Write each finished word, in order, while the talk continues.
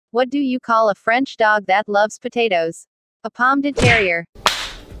What do you call a French dog that loves potatoes? A pomme de terrier.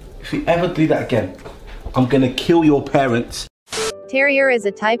 If you ever do that again, I'm gonna kill your parents. Terrier is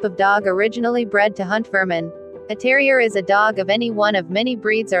a type of dog originally bred to hunt vermin. A terrier is a dog of any one of many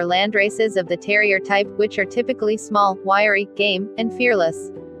breeds or landraces of the terrier type, which are typically small, wiry, game, and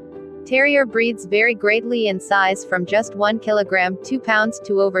fearless. Terrier breeds vary greatly in size from just 1 kilogram, 2 pounds,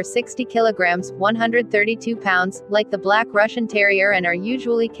 to over 60 kilograms, 132 pounds, like the Black Russian Terrier, and are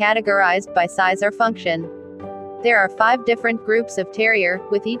usually categorized by size or function. There are 5 different groups of terrier,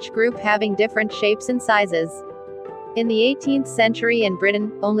 with each group having different shapes and sizes. In the 18th century in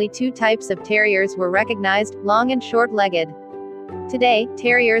Britain, only 2 types of terriers were recognized, long and short-legged. Today,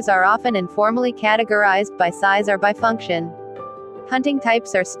 terriers are often informally categorized by size or by function. Hunting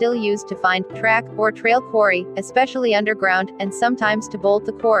types are still used to find, track, or trail quarry, especially underground, and sometimes to bolt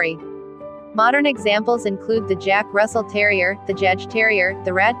the quarry. Modern examples include the Jack Russell Terrier, the Jedge Terrier,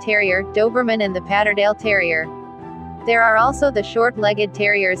 the Rat Terrier, Doberman, and the Patterdale Terrier. There are also the short-legged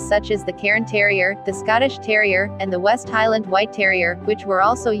terriers such as the Cairn Terrier, the Scottish Terrier, and the West Highland White Terrier, which were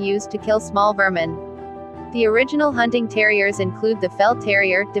also used to kill small vermin. The original hunting terriers include the Fell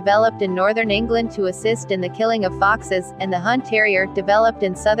Terrier, developed in northern England to assist in the killing of foxes, and the Hunt Terrier, developed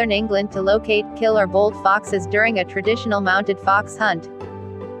in southern England to locate, kill, or bolt foxes during a traditional mounted fox hunt.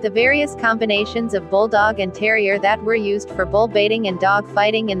 The various combinations of bulldog and terrier that were used for bull baiting and dog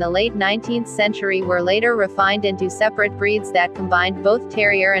fighting in the late 19th century were later refined into separate breeds that combined both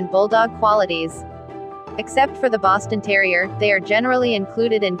terrier and bulldog qualities. Except for the Boston Terrier, they are generally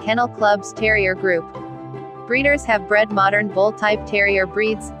included in Kennel Club's terrier group. Breeders have bred modern bull-type terrier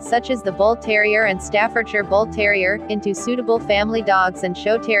breeds, such as the Bull Terrier and Staffordshire Bull Terrier, into suitable family dogs and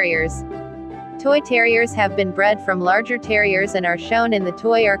show terriers. Toy terriers have been bred from larger terriers and are shown in the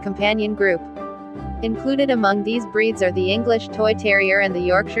toy or companion group. Included among these breeds are the English Toy Terrier and the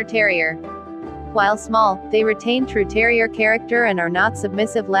Yorkshire Terrier. While small, they retain true terrier character and are not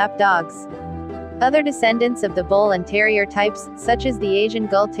submissive lap dogs. Other descendants of the bull and terrier types, such as the Asian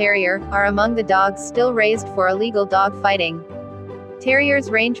Gull Terrier, are among the dogs still raised for illegal dog fighting.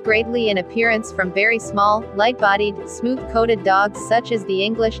 Terriers range greatly in appearance from very small, light-bodied, smooth-coated dogs such as the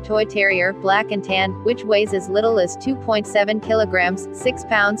English Toy Terrier, black and tan, which weighs as little as 2.7 kilograms, 6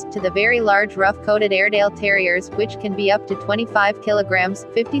 pounds, to the very large rough-coated Airedale Terriers, which can be up to 25 kilograms,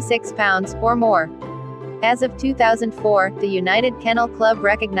 56 pounds, or more. As of 2004, the United Kennel Club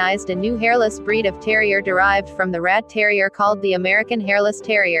recognized a new hairless breed of terrier derived from the rat terrier called the American Hairless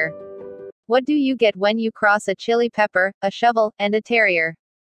Terrier. What do you get when you cross a chili pepper, a shovel, and a terrier?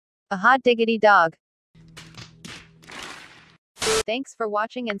 A hot diggity dog. Thanks for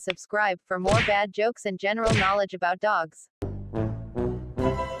watching and subscribe for more bad jokes and general knowledge about dogs.